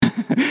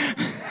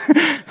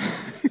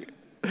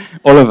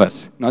All of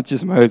us, not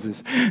just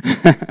Moses.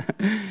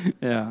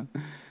 Yeah,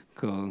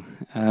 cool.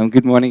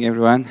 Good morning,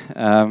 everyone.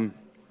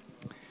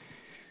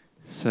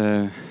 If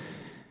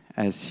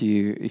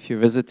you're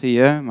a visitor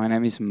here, my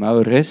name is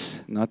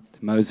Maurice, not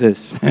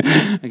Moses.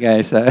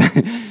 Okay,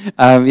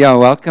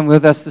 welcome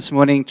with us this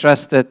morning.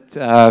 Trust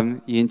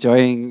that you're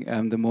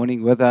enjoying the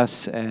morning with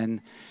us. And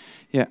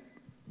yeah,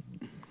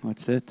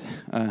 what's it?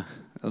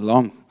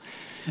 Alarm.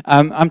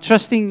 I'm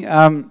trusting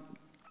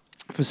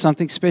for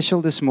something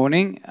special this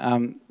morning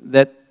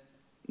that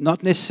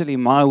not necessarily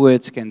my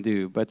words can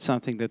do, but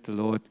something that the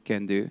Lord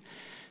can do.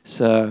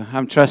 So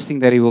I'm trusting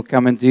that He will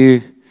come and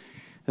do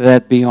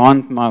that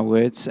beyond my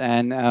words.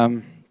 And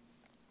I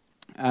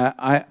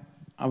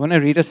want to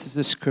read us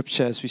the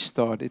scripture as we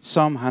start. It's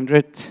Psalm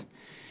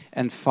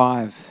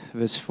 105,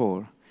 verse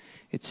 4.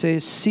 It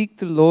says, "Seek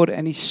the Lord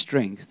and His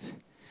strength.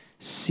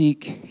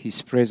 Seek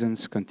His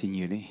presence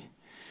continually."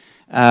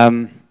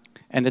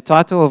 And the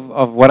title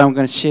of what I'm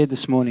going to share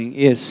this morning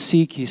is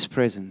Seek His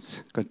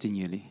presence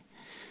continually.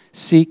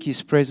 Seek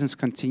His presence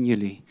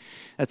continually.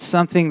 That's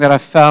something that I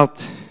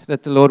felt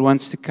that the Lord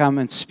wants to come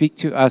and speak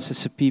to us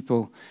as a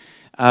people.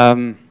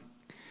 For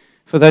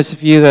those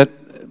of you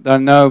that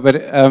don't know, but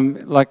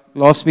like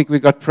last week we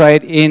got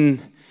prayed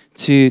in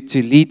to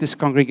lead this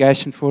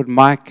congregation forward.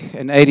 Mike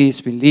and Adi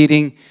has been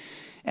leading.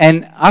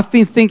 And I've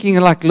been thinking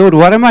like, Lord,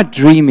 what am I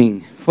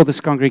dreaming for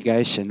this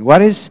congregation?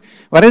 What is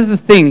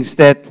the things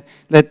that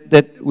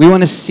we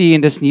want to see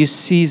in this new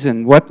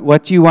season?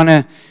 What do you want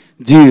to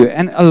do?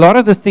 And a lot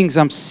of the things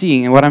I'm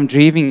seeing and what I'm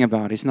dreaming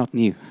about is not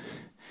new.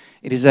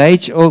 It is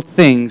age-old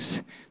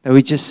things that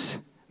we just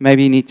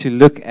maybe need to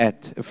look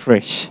at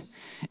afresh.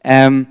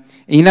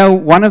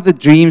 One of the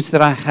dreams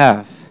that I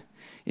have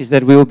is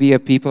that we will be a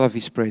people of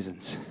His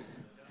presence.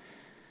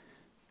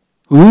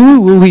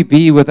 Who will we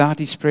be without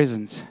His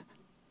presence?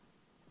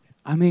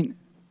 I mean,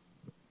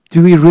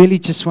 do we really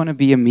just want to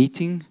be a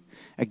meeting,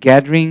 a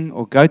gathering,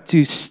 or go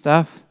to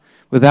stuff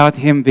without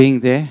Him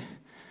being there?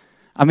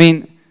 I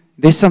mean,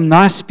 there's some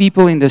nice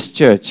people in this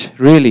church,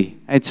 really.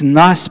 It's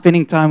nice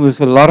spending time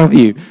with a lot of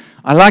you.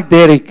 I like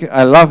Derek.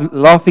 I love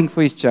laughing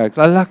for his jokes.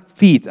 I like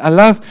Pete. I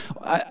love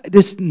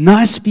this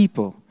nice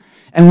people.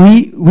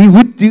 And we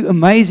would do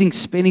amazing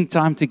spending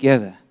time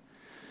together.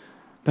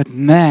 But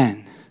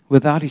man,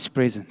 without His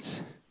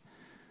presence,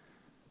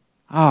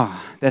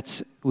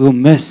 we'll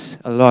miss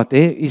a lot.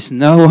 There is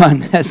no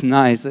one as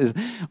nice,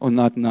 or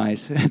not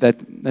nice,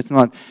 that's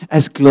not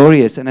as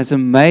glorious and as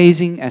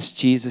amazing as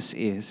Jesus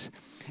is.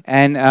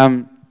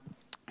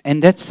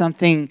 And that's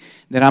something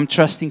that I'm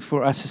trusting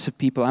for us as a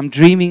people. I'm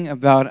dreaming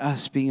about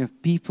us being a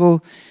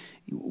people.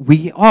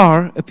 We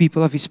are a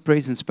people of His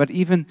presence. But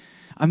I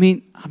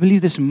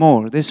believe there's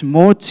more. There's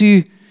more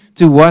to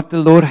what the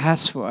Lord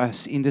has for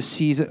us in the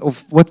season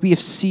of what we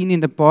have seen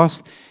in the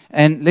past.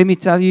 And let me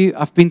tell you,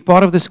 I've been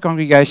part of this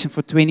congregation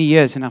for 20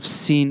 years and I've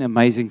seen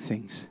amazing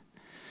things.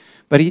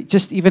 But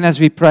even as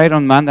we prayed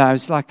on Monday, I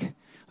was like,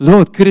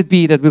 Lord, could it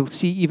be that we'll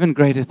see even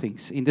greater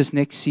things in this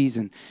next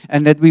season?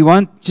 And that we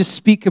won't just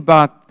speak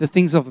about the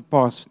things of the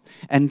past.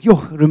 And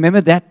remember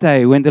that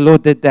day when the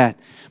Lord did that.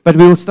 But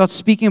we will start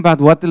speaking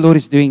about what the Lord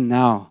is doing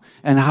now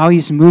and how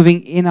He's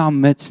moving in our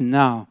midst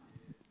now.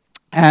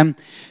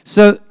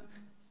 So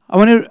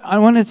I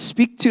want to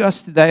speak to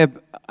us today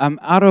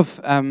out of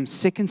 2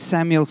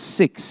 Samuel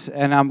 6.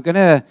 And I'm going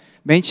to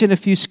mention a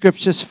few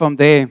scriptures from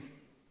there.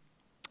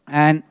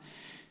 And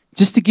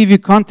just to give you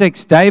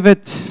context,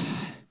 David,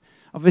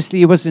 obviously,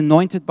 he was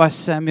anointed by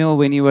Samuel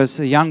when he was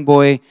a young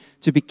boy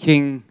to be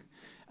king.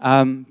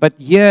 But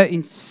here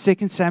in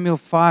 2 Samuel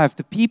 5,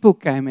 the people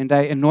came and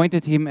they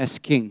anointed him as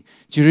king,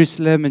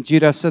 Jerusalem and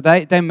Judah. So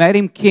they made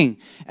him king.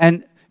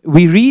 And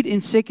we read in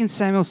 2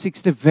 Samuel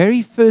 6, the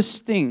very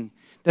first thing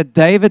that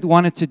David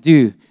wanted to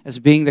do as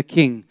being the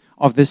king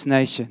of this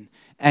nation.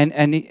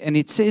 And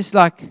it says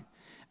like,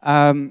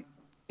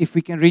 if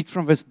we can read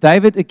from verse,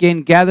 David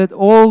again gathered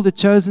all the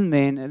chosen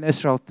men in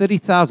Israel,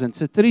 30,000.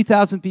 So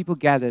 30,000 people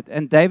gathered.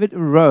 And David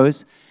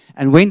arose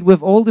and went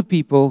with all the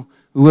people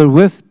who were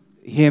with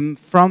him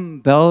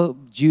from Bel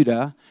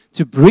Judah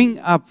to bring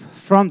up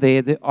from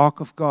there the ark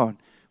of God,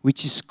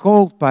 which is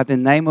called by the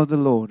name of the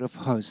Lord of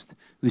hosts,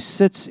 who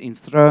sits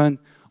enthroned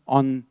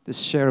on the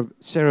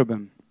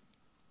cherubim.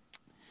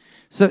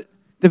 So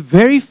the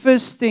very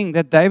first thing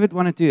that David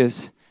wanted to do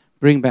is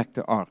bring back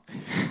the ark.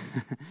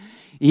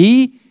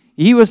 He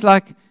was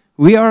like,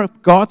 we are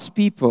God's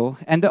people,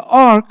 and the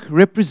ark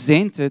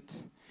represented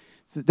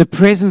the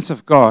presence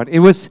of God. It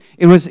was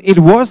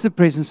the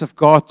presence of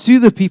God to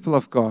the people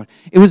of God.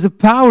 It was the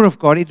power of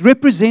God. It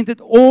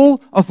represented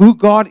all of who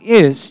God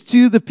is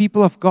to the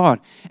people of God.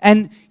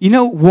 And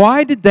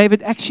why did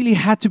David actually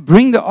had to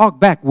bring the ark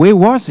back? Where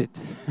was it?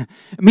 I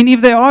mean, if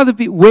they are the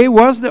people, where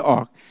was the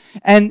ark?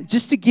 And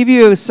just to give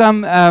you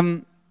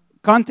some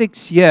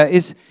context here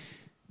is,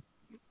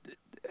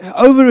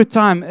 over a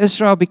time,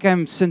 Israel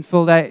became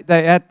sinful. They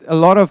had a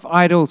lot of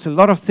idols, a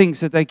lot of things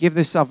that they give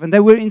themselves, and they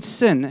were in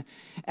sin.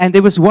 And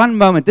there was one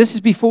moment, this is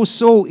before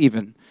Saul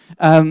even,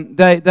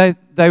 they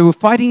were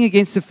fighting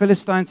against the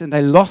Philistines and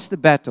they lost the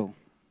battle.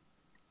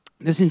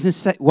 This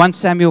is in 1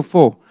 Samuel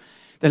 4.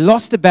 They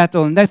lost the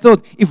battle, and they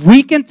thought, if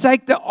we can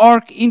take the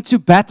ark into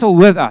battle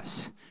with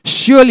us,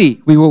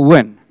 surely we will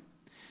win.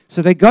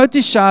 So they go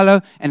to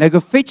Shiloh, and they go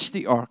fetch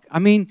the ark. I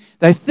mean,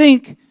 they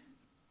think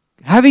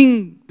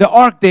having the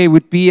ark there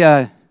would be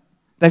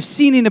they've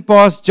seen in the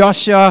past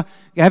Joshua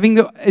having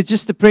it's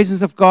just the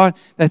presence of God,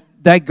 that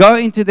they go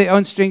into their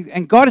own strength,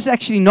 and God is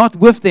actually not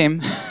with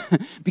them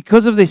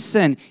because of their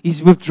sin.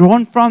 He's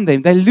withdrawn from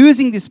them. They're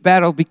losing this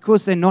battle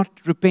because they're not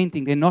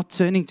repenting. They're not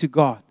turning to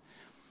God.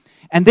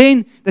 And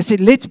then they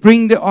said, let's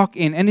bring the ark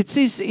in. And it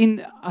says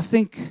in, I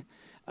think,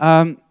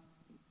 we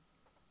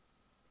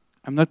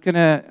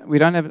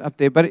don't have it up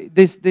there, but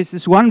there's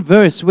this one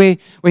verse where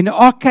when the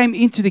ark came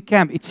into the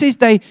camp, it says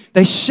they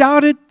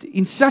shouted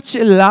in such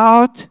a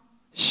loud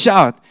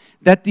shout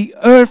that the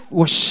earth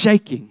was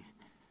shaking.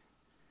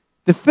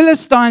 The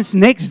Philistines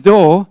next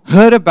door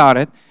heard about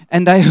it,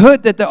 and they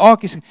heard that the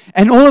ark is,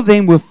 and all of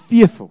them were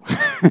fearful,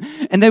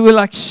 and they were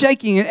like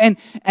shaking, and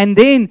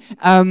then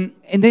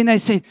they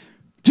said,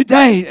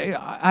 today,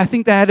 I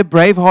think they had a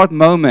Braveheart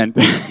moment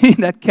in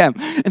that camp.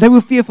 And they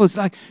were fearful. It's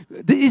like,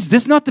 is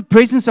this not the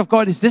presence of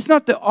God? Is this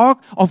not the ark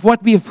of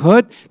what we have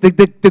heard?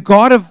 The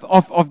God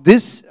of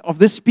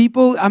this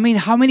people? I mean,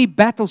 how many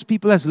battles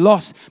people has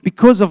lost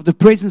because of the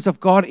presence of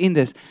God in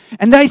this?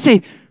 And they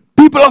say,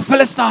 people of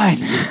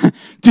Philistine,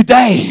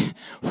 today,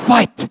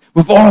 fight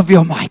with all of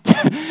your might.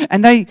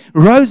 And they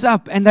rose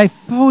up and they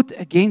fought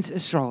against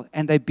Israel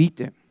and they beat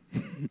them.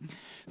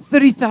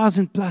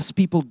 30,000 plus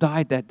people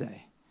died that day.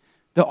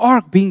 The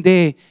ark being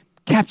there,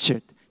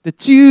 captured. The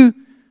two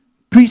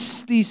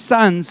priestly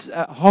sons,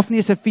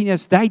 Hophnius and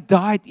Phinehas, they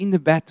died in the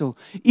battle.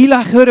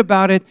 Eli heard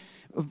about it,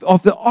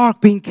 of the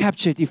ark being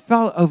captured. He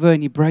fell over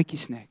and he broke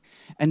his neck.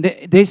 And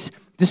there's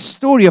the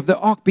story of the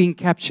ark being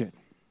captured.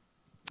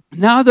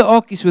 Now the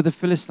ark is with the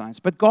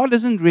Philistines, but God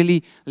doesn't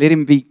really let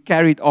him be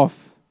carried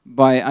off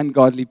by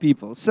ungodly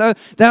people. So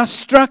they are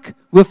struck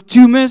with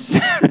tumors,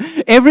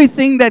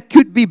 everything that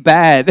could be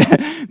bad.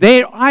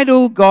 Their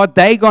idol god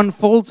Dagon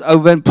falls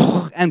over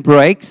and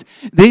breaks.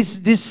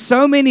 There's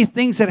so many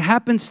things that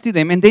happens to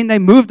them, and then they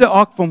move the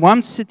ark from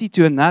one city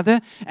to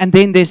another, and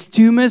then there's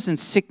tumors and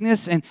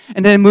sickness, and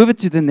they move it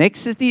to the next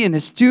city, and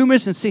there's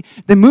tumors and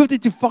they moved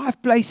it to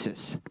 5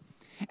 places.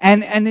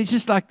 And it's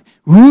just like,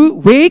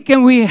 where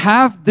can we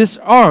have this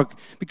ark?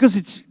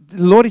 Because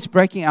the Lord is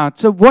breaking out.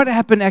 So what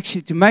happened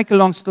actually, to make a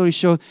long story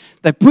short,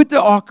 they put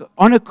the ark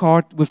on a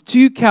cart with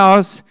 2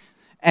 cows,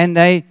 and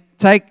they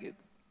say,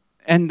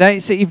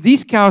 if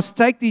these cows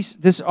take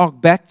this ark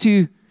back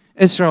to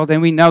Israel,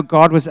 then we know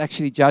God was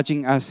actually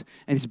judging us,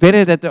 and it's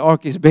better that the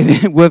ark is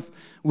better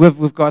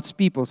with God's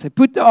people. So they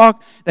put the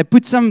ark, they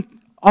put some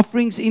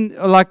offerings in,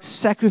 like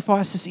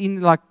sacrifices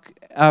in, like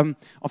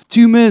of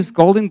tumors,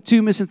 golden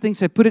tumors and things.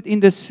 They put it in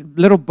this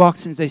little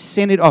box and they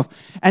send it off.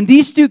 And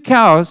these 2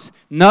 cows,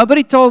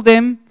 nobody told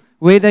them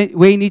where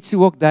he needs to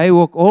walk. They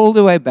walk all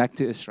the way back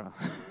to Israel.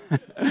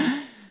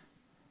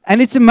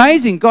 And it's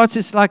amazing. God's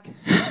just like,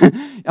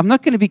 I'm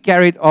not going to be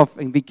carried off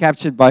and be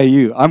captured by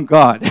you. I'm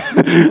God.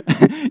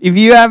 If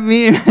you have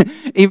me,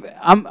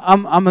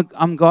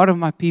 I'm God of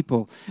my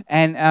people.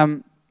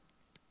 And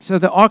so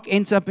the ark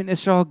ends up in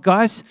Israel.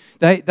 Guys,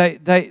 they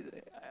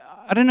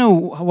I don't know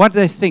what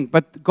they think,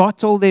 but God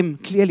told them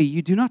clearly,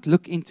 you do not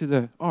look into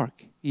the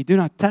ark. You do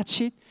not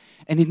touch it.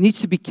 And it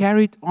needs to be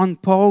carried on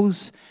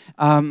poles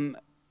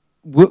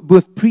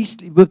with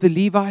priests, with the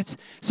Levites.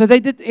 So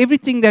they did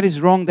everything that is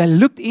wrong. They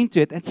looked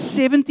into it, and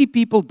 70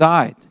 people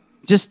died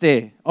just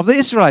there. Of the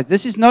Israelites.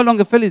 This is no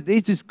longer Philistines.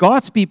 This is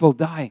God's people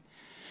dying.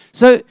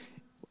 So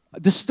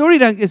the story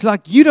is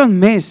like, you don't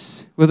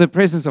mess with the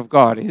presence of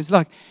God. It's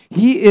like,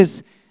 He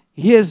is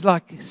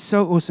like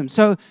so awesome.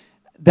 So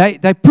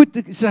They put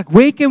it's like,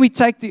 where can we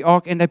take the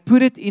ark? And they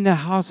put it in a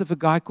house of a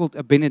guy called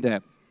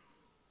Abinadab.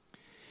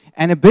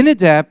 And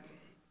Abinadab,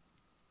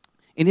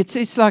 and it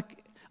says like,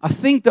 I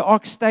think the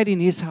ark stayed in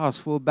his house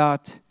for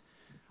about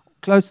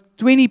close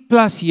 20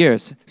 plus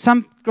years.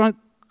 Some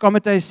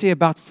commentators say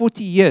about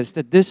 40 years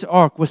that this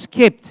ark was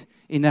kept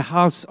in the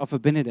house of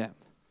Abinadab.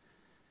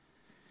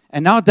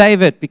 And now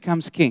David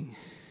becomes king.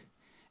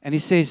 And he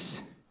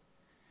says,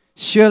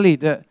 surely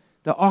the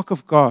ark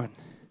of God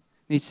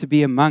needs to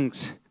be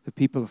amongst the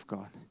people of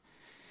God.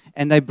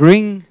 And they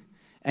bring,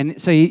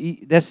 and so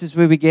this is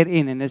where we get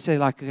in, and they say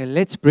like, okay,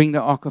 let's bring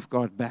the ark of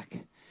God back.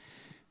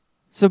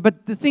 So,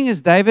 but the thing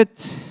is, David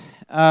is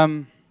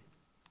a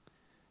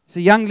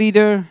young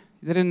leader,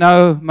 he didn't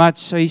know much,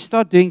 so he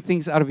started doing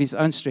things out of his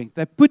own strength.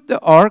 They put the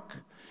ark,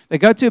 they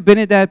go to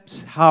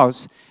Abinadab's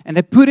house, and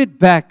they put it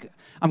back.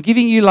 I'm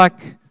giving you like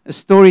a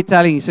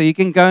storytelling, so you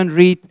can go and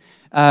read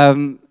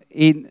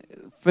in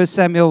 1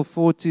 Samuel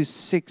 4 to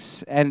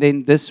 6, and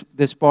then this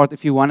part,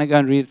 if you want to go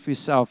and read it for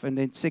yourself, and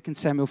then 2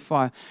 Samuel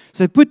 5.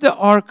 So they put the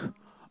ark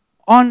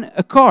on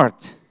a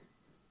cart.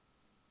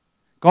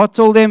 God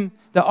told them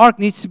the ark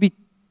needs to be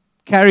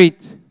carried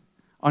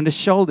on the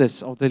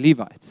shoulders of the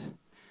Levites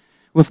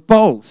with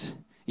poles.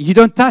 You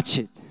don't touch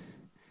it.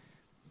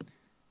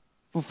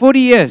 For 40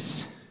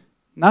 years,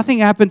 nothing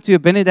happened to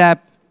Abinadab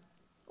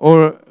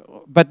or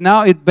but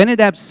now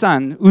Benadab's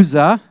son,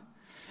 Uzzah,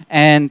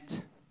 and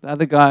the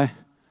other guy,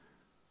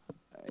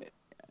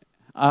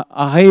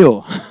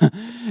 Ahio.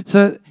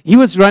 So he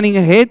was running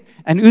ahead,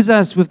 and Uzzah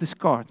is with this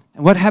cart.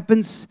 And what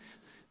happens?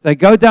 They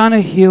go down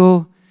a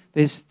hill,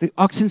 the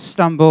oxen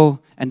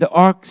stumble, and the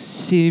ark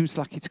seems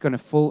like it's going to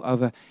fall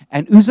over.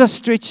 And Uzzah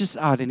stretches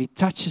out, and he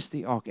touches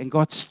the ark, and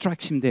God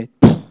strikes him dead.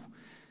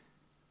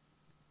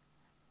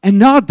 And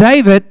now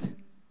David,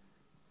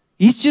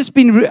 he's just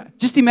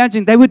just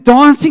imagine, they were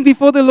dancing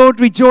before the Lord,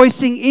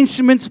 rejoicing,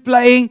 instruments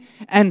playing,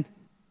 and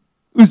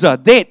Uzzah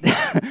dead.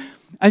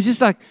 And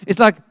it's like,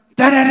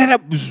 da-da-da-da.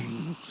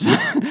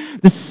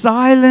 The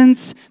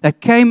silence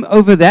that came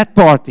over that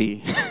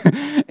party.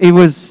 It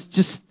was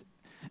just,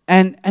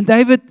 and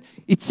David,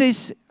 it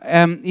says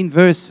in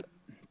verse,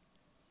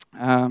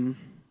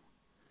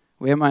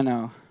 where am I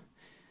now?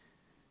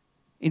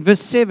 In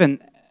verse 7,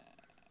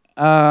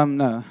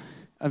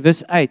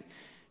 verse 8,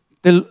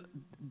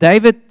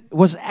 David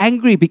was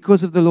angry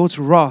because of the Lord's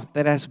wrath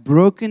that has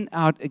broken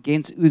out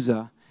against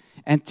Uzzah.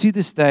 And to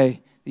this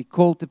day, he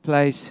called the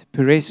place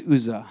Perez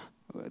Uzzah.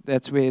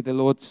 That's where the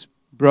Lord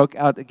broke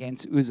out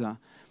against Uzzah.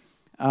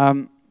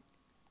 And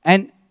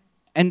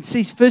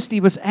says, firstly,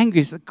 he was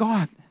angry. He said,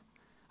 God,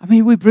 I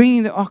mean, we're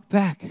bringing the ark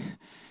back.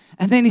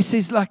 And then he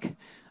says,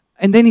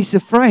 and then he's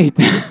afraid.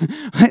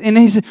 And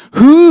he said,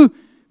 who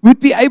would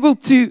be able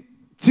to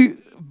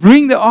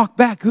bring the ark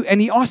back?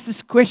 And he asked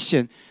this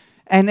question.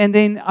 And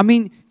then, I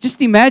mean, just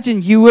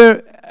imagine you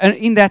were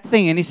in that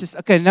thing. And he says,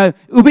 okay, no,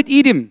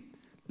 Obed-Edom,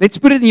 let's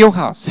put it in your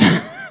house.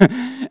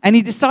 And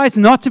he decides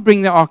not to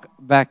bring the ark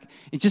back.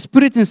 He just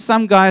put it in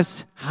some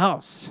guy's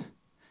house.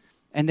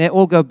 And they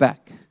all go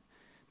back.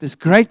 This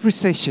great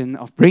procession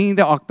of bringing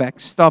the ark back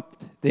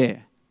stopped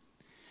there.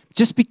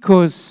 Just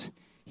because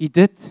he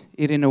did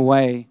it in a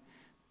way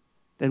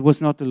that was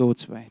not the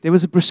Lord's way. There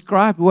was a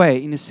prescribed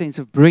way in the sense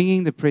of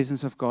bringing the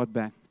presence of God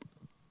back.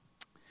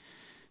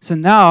 So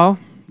now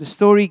the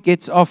story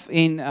gets off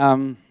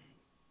in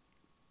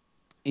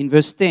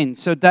verse 10.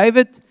 So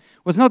David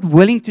was not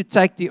willing to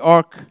take the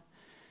ark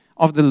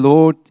of the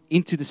Lord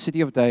into the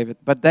city of David,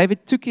 but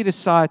David took it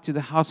aside to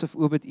the house of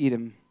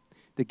Obed-Edom,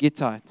 the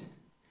Gittite.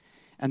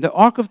 And the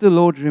ark of the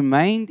Lord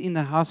remained in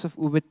the house of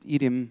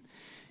Obed-Edom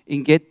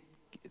in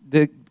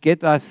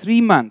Gittite 3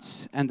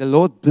 months, and the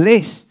Lord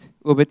blessed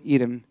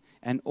Obed-Edom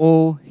and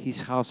all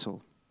his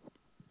household.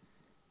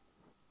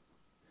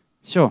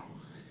 Sure.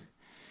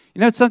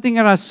 You know, it's something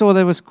that I saw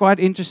that was quite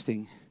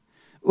interesting.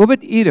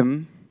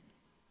 Obed-Edom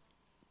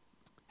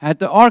had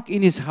the ark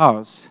in his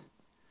house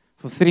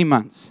for 3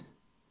 months,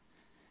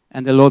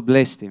 and the Lord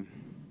blessed him.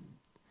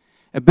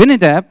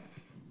 Abinadab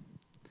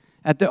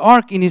had the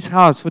ark in his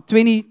house for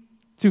 20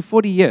 to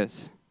 40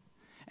 years,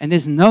 and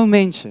there's no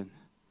mention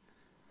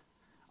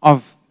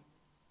of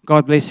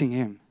God blessing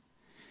him.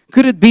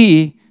 Could it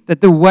be that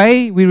the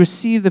way we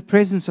receive the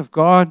presence of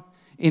God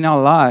in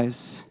our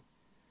lives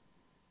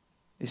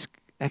is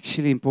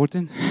actually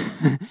important?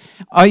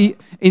 Are you,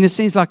 in a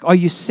sense, are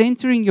you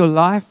centering your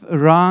life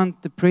around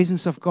the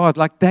presence of God?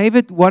 Like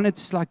David wanted,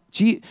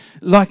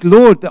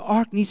 Lord, the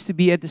ark needs to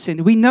be at the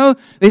center. We know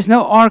there's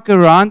no ark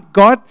around.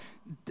 God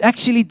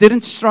actually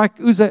didn't strike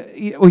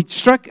Uzzah, or he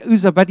struck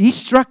Uzzah, but he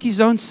struck his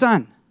own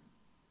son.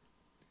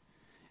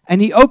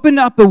 And he opened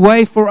up a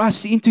way for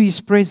us into his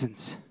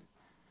presence.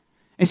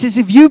 It says,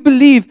 if you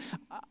believe,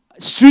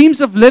 streams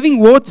of living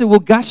water will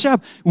gush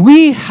up.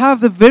 We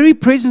have the very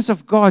presence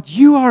of God.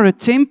 You are a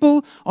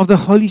temple of the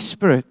Holy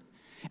Spirit.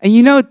 And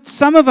you know,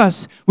 some of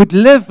us would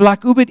live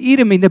like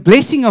Obed-Edom in the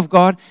blessing of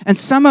God, and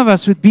some of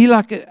us would be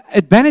like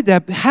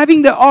Abinadab,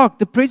 having the ark,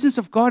 the presence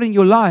of God in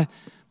your life,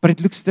 but it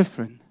looks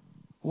different.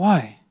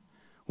 Why?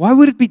 Why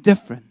would it be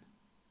different?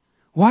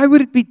 Why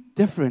would it be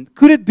different?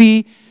 Could it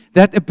be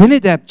that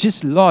Abinadab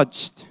just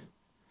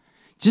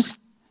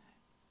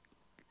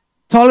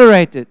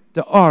tolerated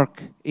the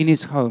ark in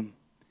his home,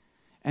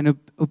 and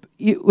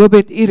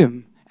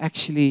Obed-Edom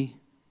actually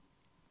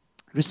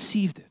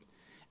received it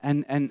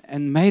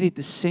and made it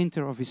the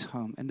center of his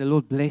home, and the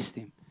Lord blessed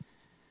him.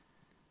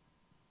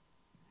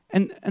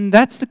 And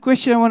that's the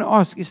question I want to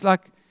ask. Is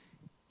like,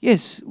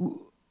 yes,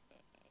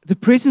 the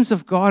presence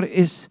of God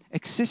is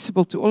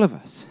accessible to all of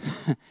us.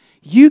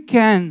 You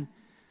can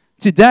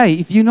today,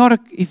 if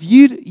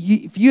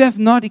you have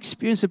not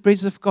experienced the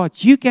presence of God,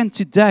 you can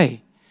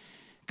today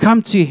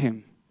come to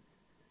Him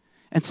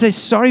and say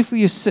sorry for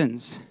your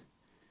sins,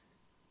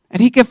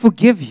 and He can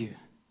forgive you.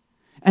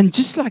 And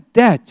just like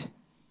that,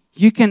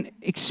 you can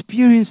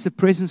experience the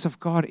presence of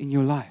God in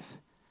your life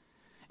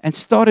and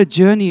start a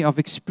journey of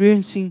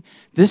experiencing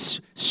these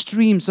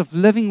streams of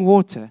living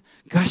water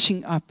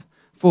gushing up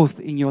forth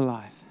in your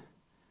life.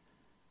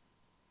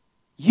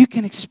 You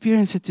can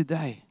experience it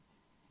today.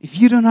 If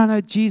you do not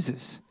know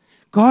Jesus,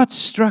 God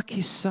struck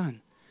His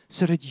Son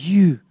so that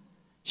you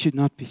should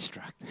not be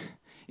struck.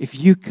 If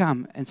you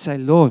come and say,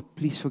 Lord,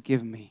 please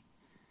forgive me.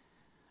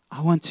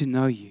 I want to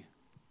know you.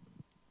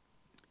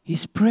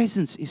 His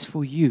presence is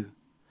for you.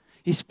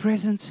 His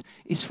presence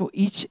is for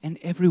each and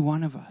every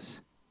one of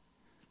us.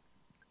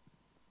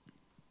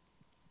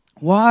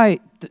 Why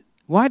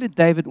Why did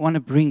David want to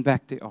bring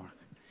back the ark?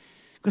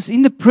 Because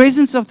in the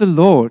presence of the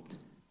Lord,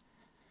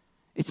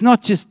 it's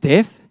not just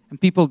death and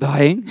people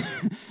dying.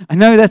 I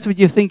know that's what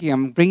you're thinking.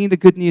 I'm bringing the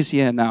good news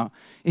here now.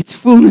 It's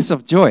fullness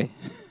of joy.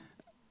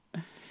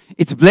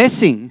 It's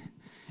blessing.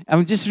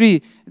 I'm just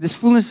read this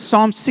fullness,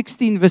 Psalm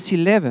 16, verse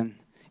 11.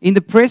 In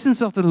the presence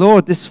of the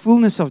Lord, this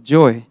fullness of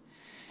joy.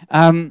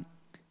 In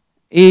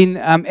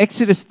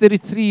Exodus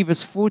 33,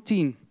 verse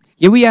 14,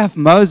 here we have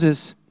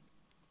Moses.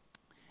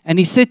 And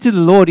he said to the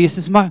Lord, he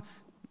says,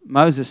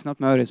 Moses,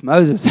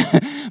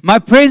 my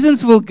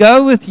presence will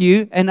go with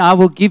you and I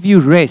will give you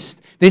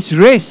rest. There's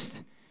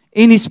rest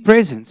in his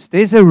presence.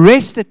 There's a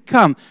rest that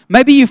comes.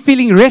 Maybe you're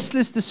feeling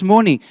restless this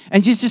morning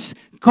and you just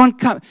can't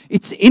come.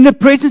 It's in the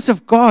presence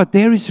of God.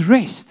 There is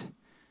rest.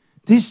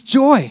 There's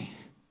joy.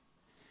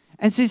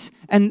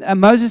 And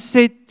Moses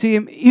said to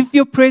him, if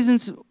your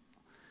presence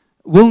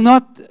will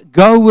not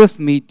go with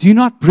me, do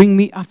not bring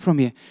me up from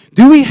here.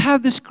 Do we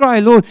have this cry,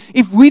 Lord,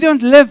 if we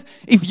don't live,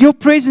 if your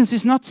presence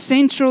is not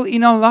central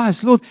in our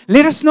lives, Lord,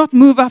 let us not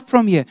move up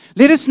from here.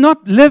 Let us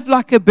not live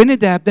like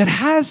Abinadab that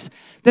has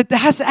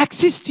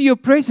access to your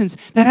presence,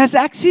 that has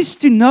access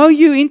to know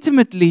you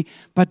intimately,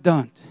 but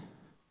don't.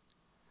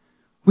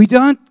 We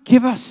don't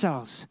give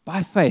ourselves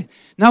by faith.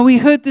 Now, we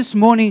heard this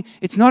morning,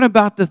 it's not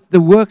about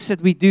the works that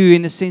we do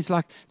in a sense,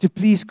 like to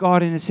please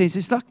God in a sense.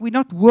 It's like we're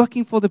not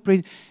working for the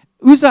presence.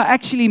 Uzzah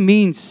actually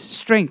means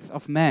strength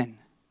of man.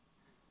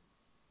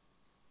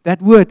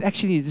 That word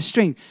actually, the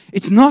strength.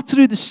 It's not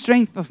through the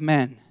strength of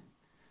man.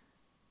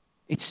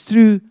 It's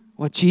through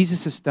what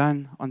Jesus has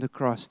done on the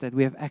cross that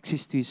we have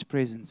access to His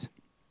presence.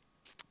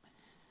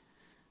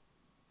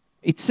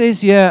 It says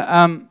here,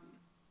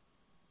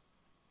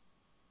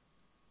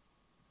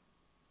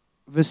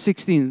 verse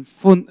 16,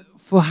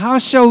 for how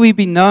shall we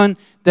be known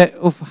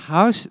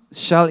how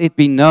shall it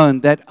be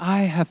known that I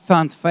have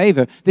found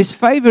favor? There's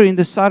favor in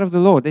the sight of the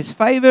Lord. There's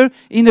favor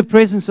in the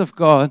presence of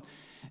God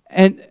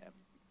and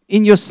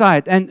in your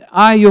sight. And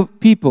I, your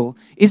people,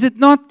 is it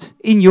not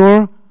in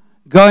your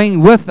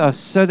going with us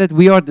so that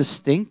we are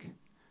distinct?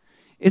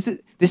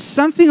 There's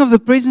something of the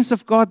presence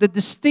of God that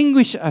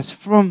distinguishes us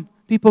from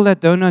people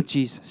that don't know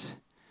Jesus.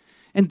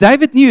 And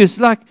David knew, it's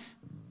like,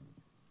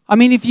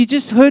 if you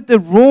just heard the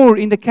roar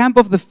in the camp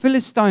of the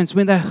Philistines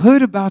when they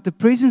heard about the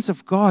presence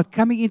of God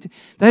coming into,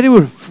 they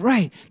were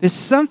afraid. There's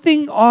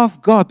something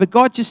of God, but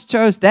God just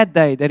chose that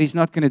day that He's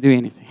not going to do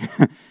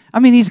anything.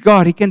 He's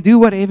God. He can do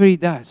whatever He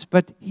does.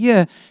 But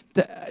here,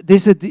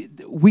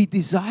 we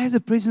desire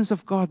the presence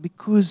of God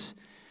because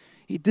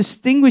it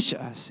distinguishes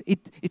us.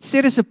 It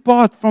set us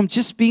apart from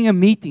just being a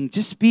meeting,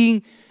 just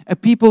being a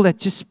people that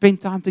just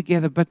spend time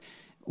together, but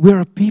we're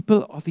a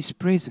people of His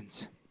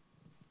presence.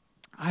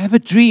 I have a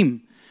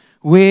dream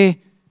where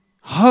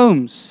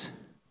homes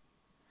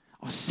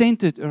are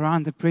centered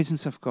around the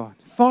presence of God.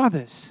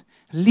 Fathers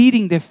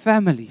leading their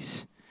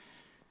families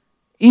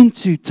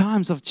into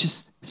times of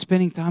just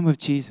spending time with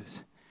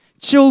Jesus.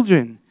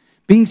 Children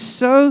being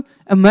so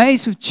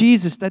amazed with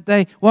Jesus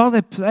that while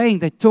they're playing,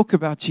 they talk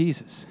about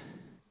Jesus.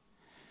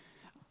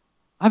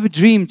 I have a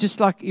dream, just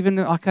like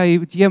I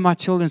would hear my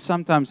children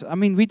sometimes.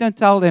 We don't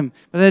tell them,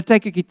 but they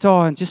take a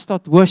guitar and just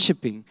start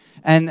worshiping.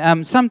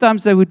 And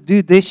sometimes they would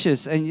do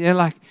dishes, and you're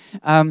like,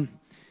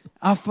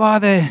 our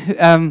Father,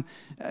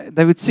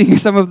 they would sing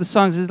some of the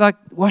songs. It's like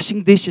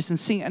washing dishes and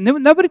singing.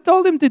 And nobody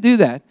told them to do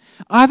that.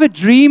 I have a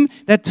dream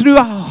that through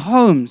our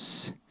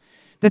homes,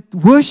 that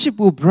worship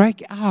will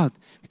break out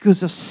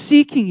because of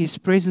seeking His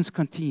presence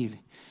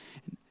continually.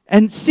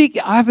 And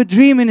I have a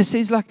dream in a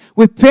sense like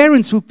where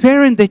parents will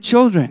parent their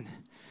children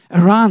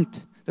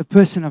around the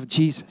person of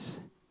Jesus.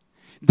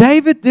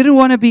 David didn't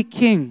want to be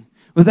king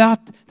without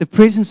the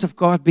presence of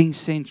God being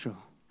central.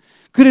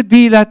 Could it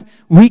be that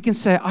we can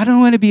say, I don't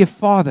want to be a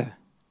father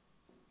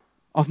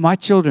of my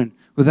children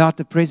without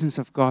the presence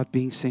of God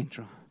being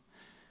central?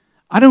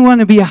 I don't want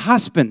to be a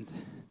husband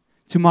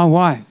to my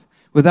wife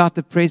without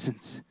the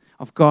presence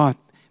of God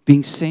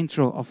being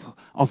central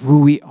of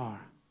who we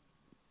are.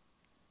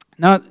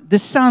 Now,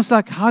 this sounds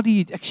like, how do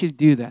you actually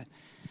do that?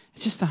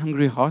 It's just a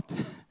hungry heart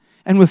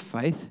and with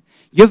faith.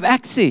 You have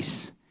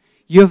access.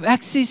 You have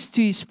access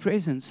to His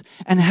presence,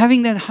 and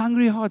having that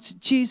hungry heart,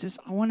 Jesus,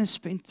 I want to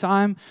spend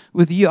time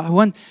with you.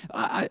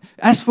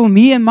 As for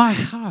me and my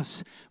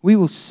house, we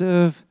will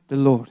serve the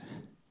Lord.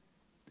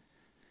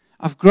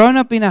 I've grown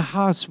up in a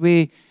house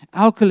where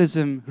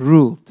alcoholism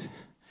ruled.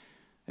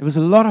 There was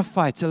a lot of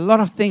fights, a lot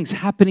of things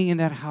happening in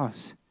that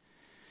house.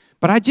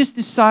 But I just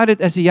decided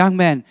as a young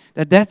man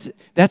that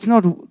that's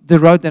not the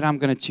road that I'm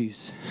going to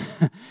choose.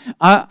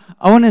 I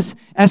want to,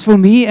 as for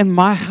me and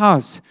my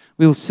house,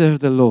 we will serve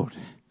the Lord.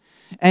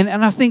 And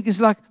I think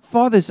it's like,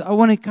 fathers, I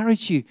want to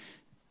encourage you.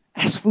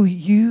 As for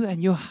you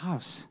and your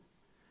house,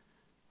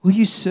 will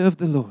you serve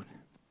the Lord?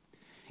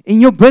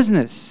 In your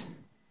business,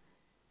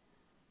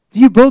 do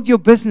you build your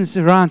business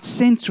around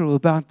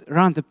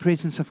the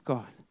presence of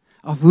God,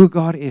 of who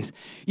God is?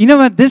 You know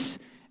what?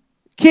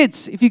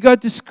 Kids, if you go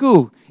to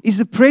school, is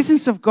the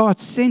presence of God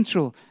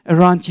central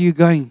around you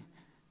going,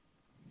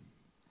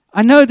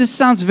 I know this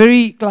sounds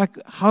very like,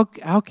 how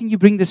can you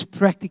bring this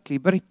practically?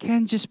 But it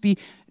can just be,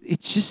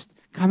 it's just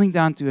coming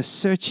down to a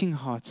searching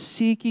heart,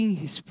 seeking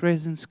His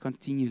presence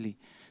continually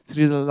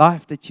through the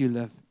life that you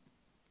live.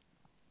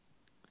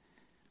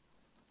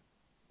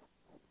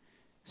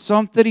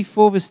 Psalm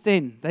 34 verse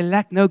 10, they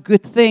lack no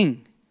good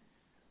thing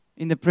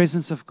in the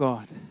presence of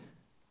God.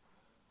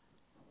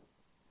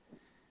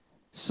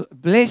 So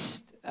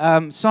blessed,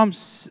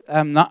 Psalms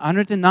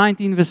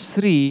 119 verse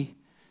 3,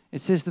 it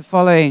says the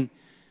following,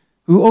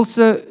 who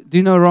also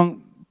do no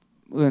wrong,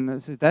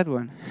 is it that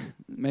one?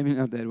 Maybe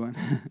not that one.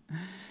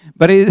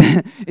 But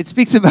it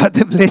speaks about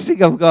the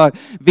blessing of God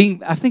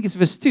being, I think it's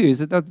verse 2,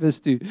 is it not verse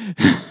 2?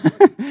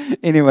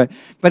 Anyway,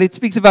 but it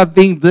speaks about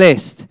being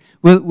blessed.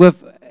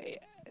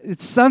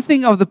 It's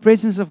something of the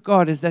presence of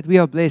God is that we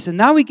are blessed. And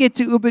now we get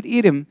to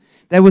Obed-Edom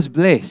that was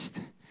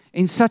blessed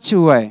in such a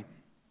way.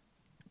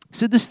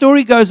 So the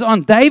story goes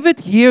on. David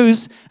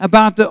hears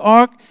about the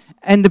ark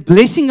and the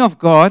blessing of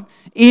God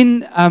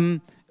in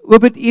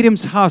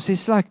Obed-Edom's house.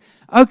 He's like,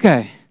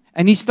 okay.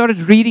 And he started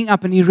reading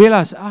up and he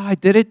realized, I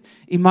did it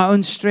in my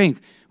own strength.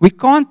 We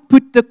can't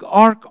put the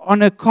ark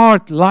on a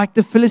cart like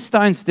the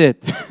Philistines did.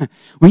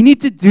 We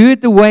need to do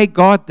it the way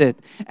God did.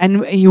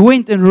 And he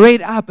went and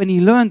read up and he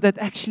learned that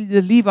actually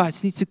the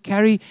Levites need to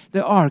carry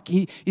the ark.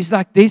 He's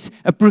like, there's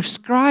a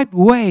prescribed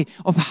way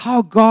of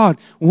how God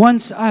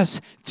wants us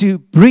to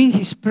bring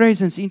His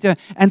presence into.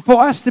 And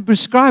for us, the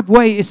prescribed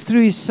way is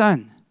through His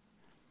Son.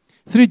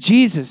 Through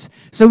Jesus.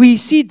 So we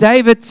see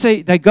David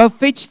say, they go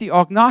fetch the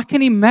ark. Now I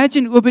can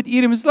imagine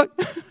Obed-Edom is like,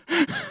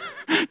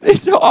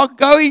 there's the ark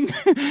going.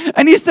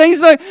 And he's saying,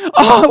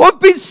 oh, I've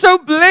been so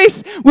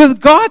blessed with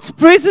God's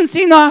presence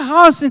in our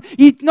house. And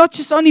He not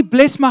just only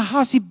blessed my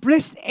house, He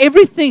blessed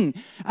everything.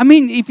 I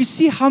mean, if you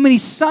see how many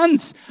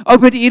sons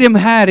Obed-Edom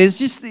had, it's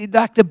just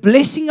like the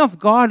blessing of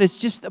God is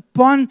just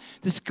upon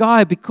this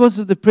guy because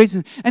of the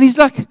presence. And he's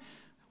like,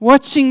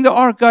 watching the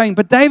ark going.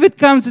 But David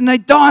comes and they're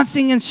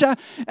dancing and shout.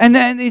 And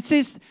it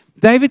says,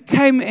 David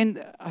came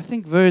and I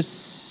think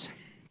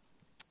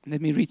let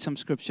me read some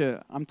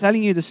scripture. I'm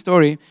telling you the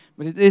story,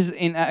 but it is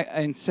in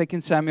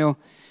 2 Samuel.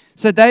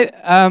 So David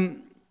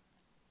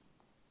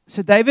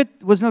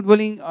was not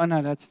willing. Oh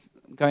no, that's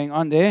going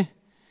on there.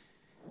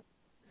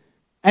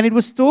 And it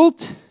was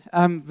told,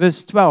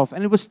 verse 12,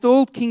 and it was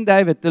told King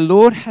David, the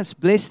Lord has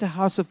blessed the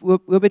house of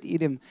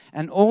Obed-Edom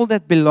and all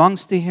that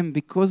belongs to him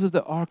because of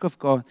the ark of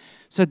God.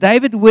 So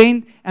David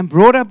went and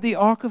brought up the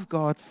ark of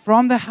God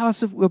from the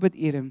house of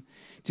Obed-Edom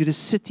to the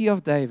city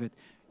of David.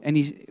 And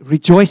he's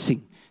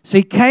rejoicing. So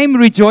he came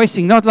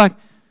rejoicing, not like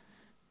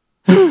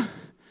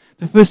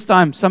the first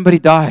time somebody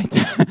died.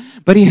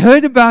 But he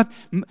heard about,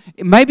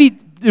 maybe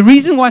the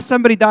reason why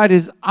somebody died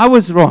is I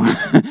was wrong.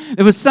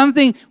 There was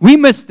something, we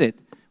missed it.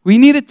 We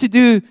needed to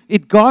do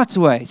it God's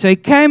way. So he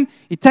came,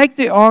 he took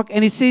the ark,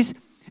 and it says,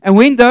 and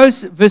when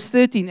those, verse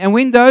 13, and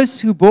when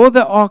those who bore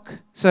the ark,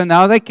 so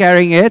now they're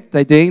carrying it,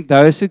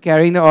 those who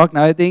carrying the ark,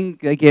 now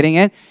they're getting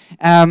it,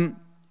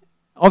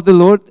 of the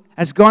Lord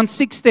has gone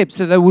 6 steps.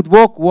 So they would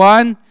walk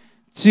 1,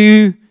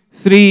 2,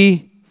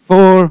 3,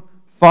 4,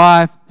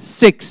 5,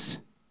 6.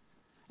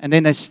 And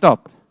then they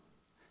stop.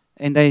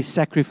 And they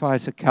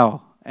sacrifice a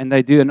cow. And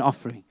they do an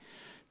offering.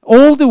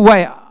 All the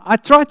way, I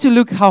tried to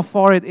look how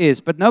far it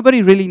is, but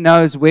nobody really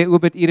knows where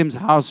Obed-Edom's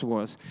house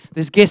was.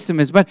 There's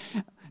guesstimates, but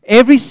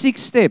every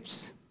 6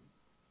 steps,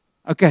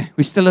 okay,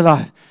 we're still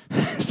alive.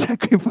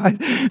 Sacrifice,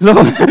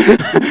 Lord.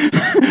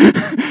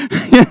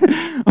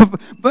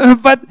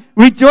 But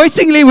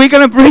rejoicingly, we're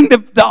going to bring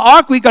the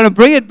ark, we're going to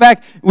bring it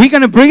back. We're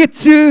going to bring it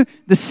to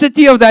the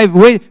city of David,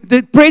 where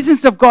the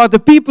presence of God, the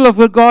people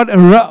of God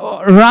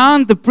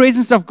around the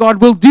presence of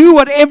God will do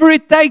whatever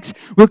it takes.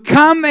 Will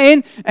come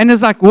in, and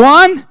it's like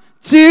 1,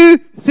 2,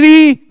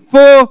 3,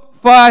 4,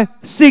 5,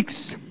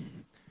 6.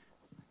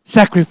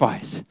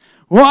 Sacrifice.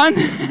 1.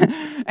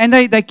 And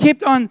they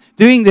kept on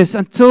doing this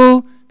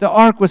until the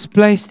ark was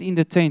placed in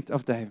the tent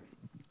of David.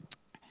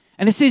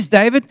 And it says,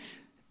 David,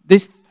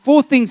 there's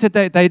 4 things that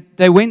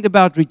they went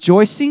about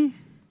rejoicing.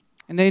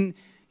 And then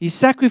he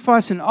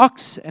sacrificed an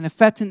ox and a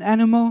fattened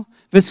animal.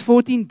 Verse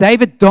 14,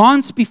 David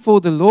danced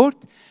before the Lord.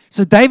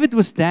 So David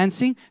was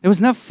dancing. There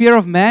was no fear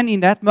of man in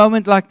that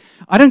moment. Like,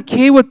 I don't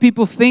care what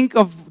people think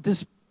of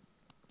this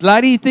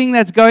bloody thing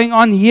that's going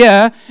on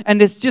here. And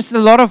there's just a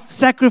lot of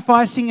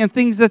sacrificing and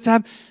things that's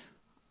happening.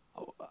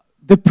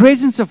 The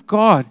presence of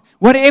God,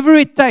 whatever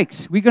it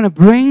takes, we're going to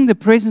bring the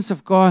presence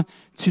of God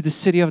to the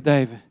city of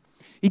David.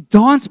 He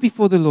danced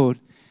before the Lord.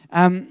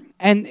 And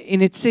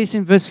it says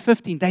in verse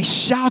 15, they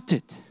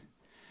shouted.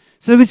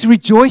 So there was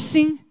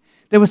rejoicing,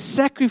 there was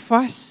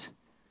sacrifice.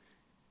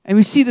 And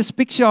we see this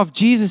picture of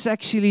Jesus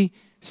actually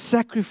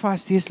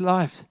sacrificed His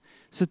life.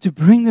 So to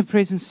bring the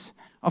presence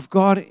of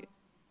God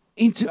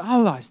into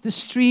our lives, the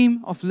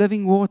stream of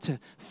living water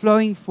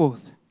flowing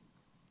forth.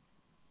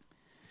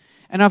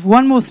 And I have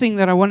one more thing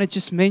that I want to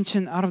just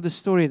mention out of the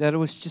story that it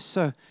was just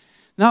so.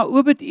 Now,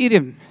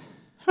 Obed-Edom,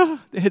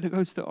 there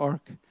goes the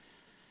ark.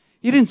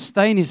 He didn't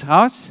stay in his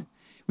house.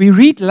 We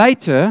read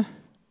later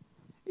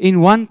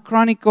in 1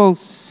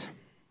 Chronicles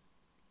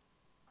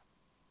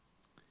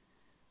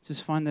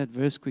just find that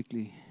verse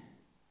quickly.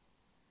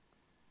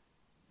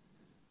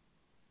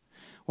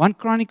 1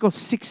 Chronicles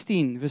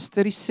 16, verse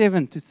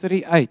 37 to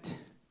 38.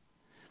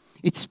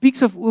 It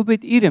speaks of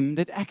Obed-Edom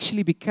that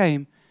actually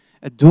became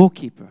a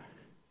doorkeeper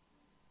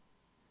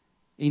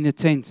in the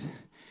tent.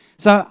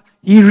 So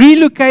he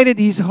relocated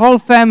his whole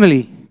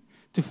family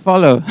to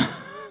follow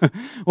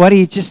what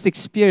he just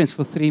experienced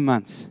for 3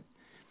 months.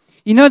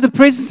 You know, the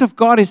presence of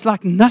God is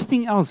like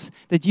nothing else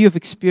that you have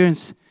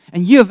experienced,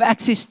 and you have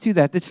access to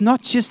that. It's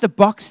not just a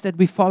box that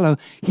we follow.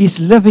 He's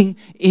living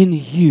in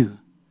you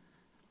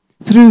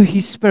through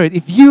His Spirit.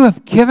 If you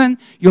have given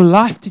your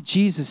life to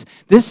Jesus,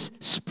 this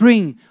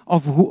spring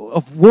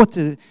of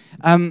water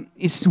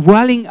is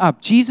welling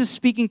up. Jesus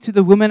speaking to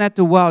the woman at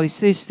the well, He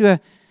says to her,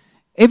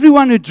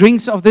 everyone who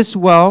drinks of this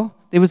well,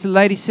 there was a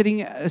lady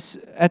sitting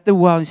at the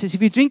well. He says,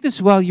 if you drink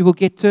this well, you will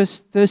get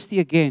thirsty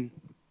again.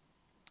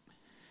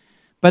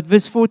 But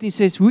verse 14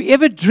 says,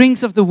 whoever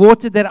drinks of the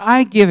water that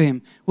I give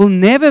him will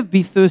never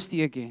be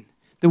thirsty again.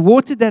 The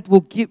water that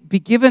will be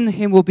given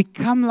him will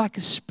become like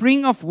a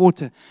spring of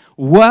water,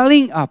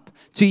 welling up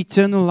to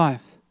eternal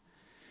life.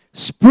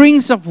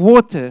 Springs of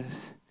water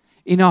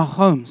in our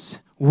homes,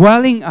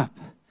 welling up.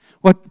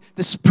 What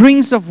the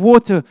springs of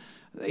water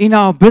in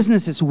our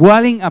businesses,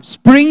 welling up.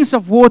 Springs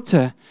of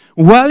water,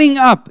 welling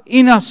up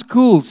in our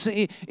schools,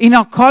 in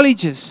our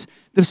colleges.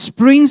 The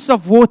springs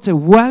of water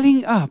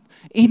welling up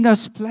in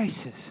those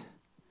places.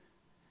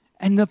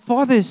 And the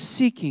Father is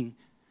seeking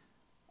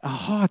a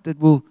heart that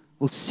will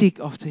seek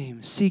after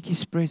Him, seek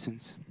His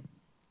presence.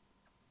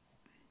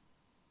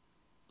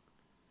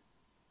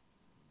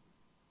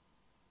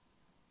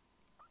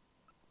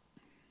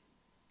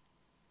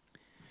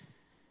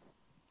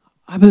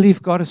 I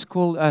believe God has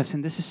called us,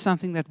 and this is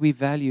something that we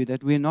value,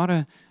 that we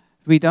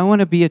don't want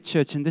to be a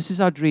church, and this is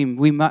our dream.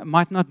 We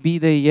might not be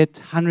there yet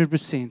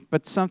 100%,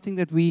 but something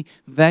that we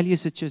value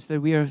as a church, that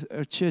we are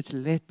a church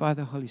led by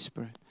the Holy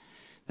Spirit.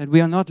 That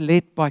we are not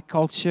led by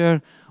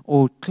culture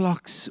or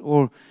clocks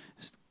or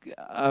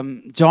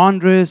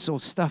genres or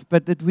stuff,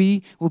 but that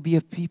we will be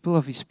a people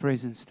of His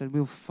presence, that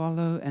we'll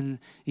follow and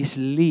His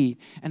lead.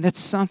 And that's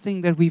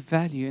something that we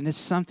value, and it's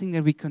something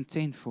that we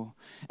contend for.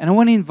 And I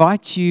want to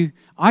invite you,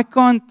 I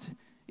can't,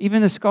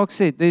 even as Skalk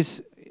said,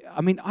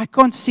 I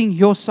can't sing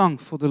your song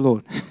for the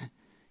Lord.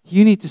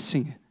 You need to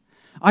sing it.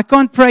 I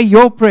can't pray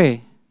your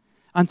prayer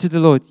unto the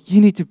Lord. You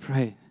need to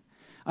pray it.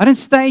 I don't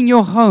stay in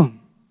your home.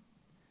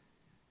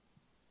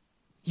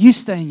 You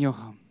stay in your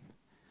home.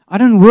 I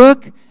don't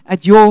work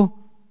at your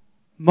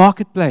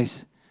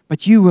marketplace,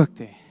 but you work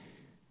there.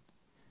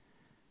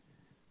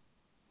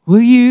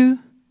 Will you,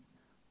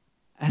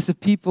 as a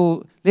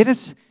people, let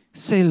us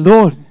say,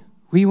 Lord,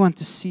 we want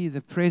to see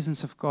the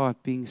presence of God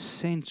being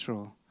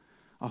central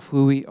of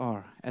who we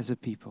are as a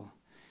people.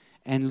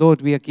 And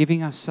Lord, we are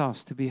giving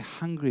ourselves to be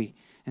hungry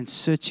and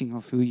searching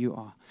of who you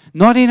are.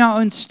 Not in our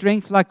own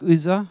strength like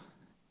Uzzah,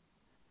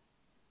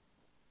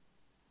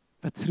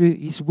 but through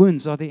His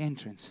wounds are the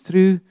entrance.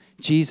 Through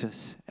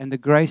Jesus and the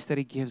grace that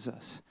He gives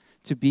us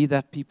to be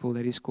that people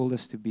that He's called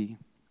us to be.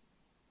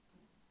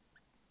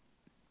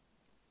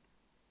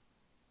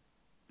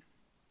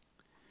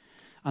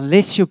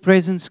 Unless your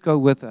presence go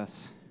with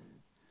us,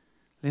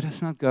 let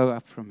us not go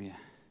up from here.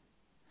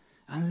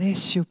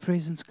 Unless your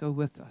presence go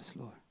with us,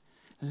 Lord,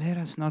 let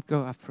us not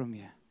go up from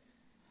here.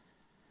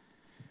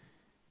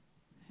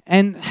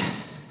 And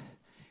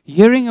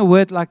hearing a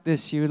word like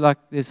this, you're like,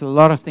 there's a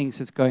lot of things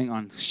that's going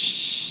on.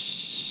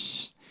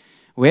 Shh.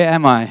 Where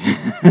am I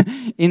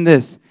in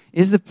this?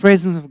 Is the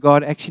presence of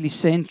God actually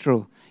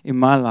central in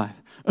my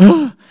life?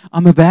 Oh,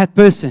 I'm a bad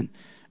person.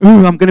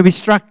 Oh, I'm going to be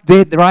struck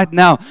dead right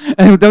now.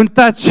 Don't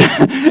touch.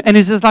 And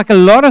it's just like a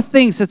lot of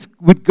things that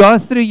would go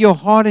through your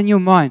heart and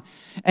your mind.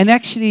 And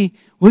actually,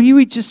 will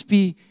you just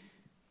be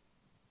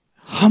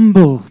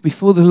humble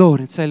before the Lord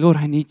and say, Lord,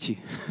 I need you.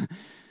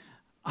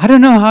 I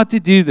don't know how to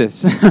do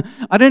this.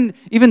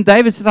 Even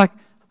David's like,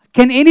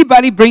 can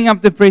anybody bring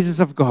up the presence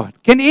of God?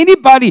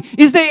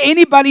 Is there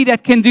anybody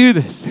that can do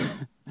this?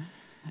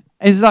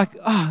 It's like,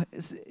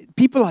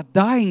 people are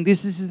dying.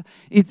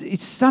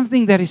 It's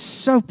something that is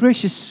so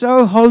precious,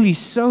 so holy,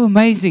 so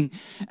amazing.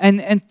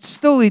 And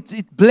still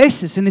it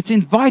blesses and it's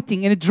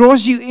inviting and it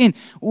draws you in.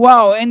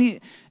 Wow.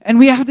 And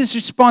we have this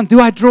response, do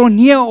I draw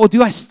near or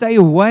do I stay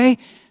away?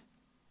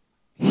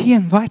 He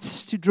invites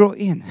us to draw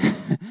in.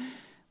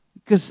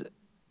 Because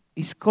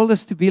He's called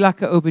us to be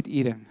like a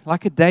Obed-Edom,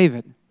 like a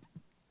David.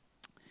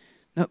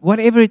 Now,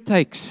 whatever it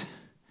takes.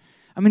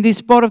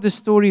 There's part of the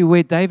story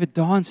where David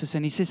dances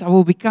and he says, I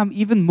will become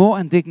even more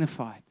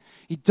undignified.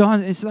 He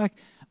dances. It's like,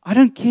 I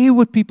don't care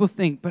what people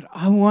think, but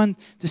I want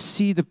to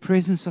see the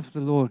presence of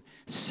the Lord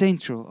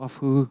central of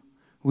who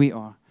we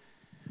are.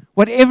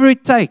 Whatever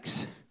it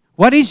takes.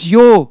 What is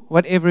your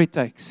whatever it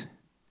takes?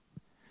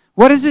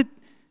 What is it?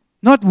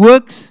 Not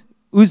works,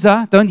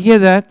 Uzzah, don't hear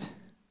that.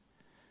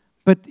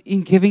 But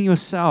in giving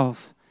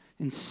yourself,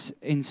 in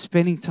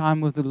spending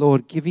time with the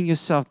Lord, giving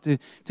yourself to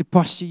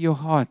posture your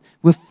heart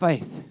with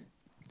faith,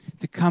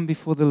 to come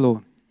before the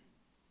Lord.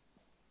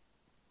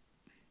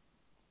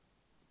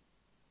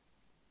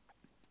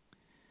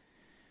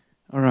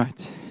 All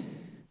right.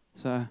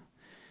 So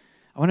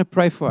I want to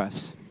pray for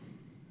us.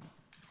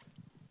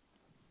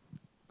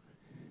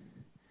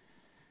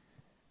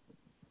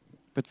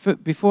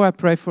 But before I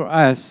pray for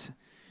us,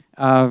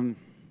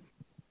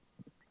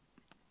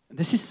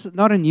 this is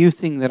not a new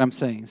thing that I'm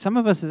saying. Some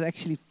of us is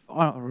actually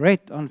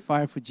red on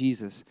fire for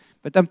Jesus.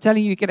 But I'm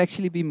telling you, you can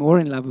actually be more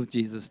in love with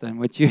Jesus than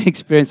what you're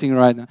experiencing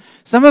right now.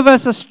 Some of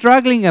us are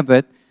struggling a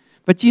bit,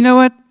 but you know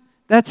what?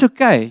 That's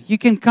okay. You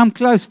can come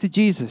close to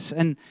Jesus,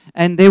 and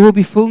there will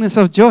be fullness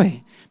of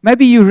joy.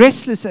 Maybe you're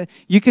restless.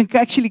 You can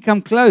actually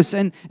come close,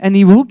 and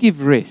He will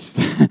give rest.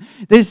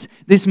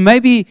 There's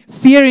maybe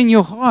fear in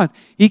your heart.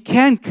 He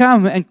can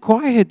come and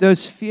quiet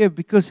those fear,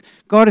 because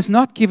God has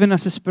not given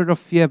us a spirit of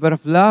fear, but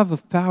of love,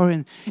 of power.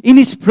 And in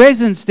His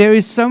presence, there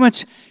is so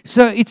much.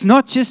 So it's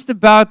not just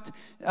about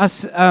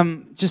us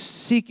just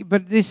seeking,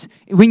 but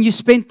when you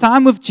spend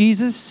time with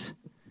Jesus,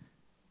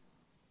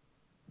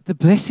 the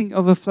blessing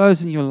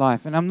overflows in your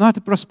life. And I'm not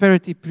a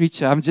prosperity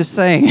preacher. I'm just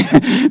saying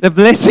the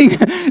blessing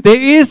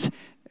there is.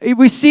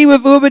 We see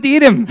with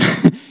Obed-Edom.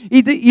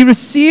 He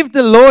received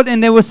the Lord,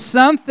 and there was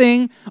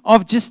something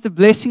of just the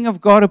blessing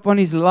of God upon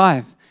his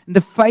life and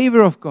the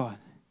favor of God.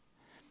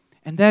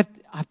 And that,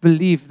 I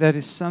believe, that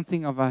is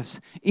something of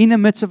us. In the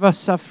midst of our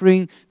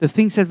suffering, the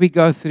things that we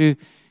go through,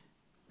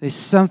 there's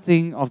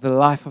something of the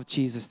life of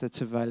Jesus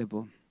that's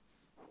available.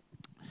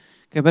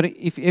 Okay, but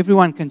if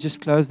everyone can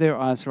just close their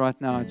eyes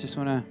right now, I just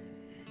want to.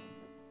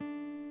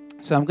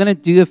 So I'm going to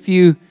do a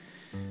few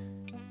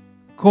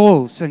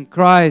calls and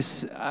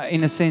cries,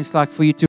 in a sense, like for you to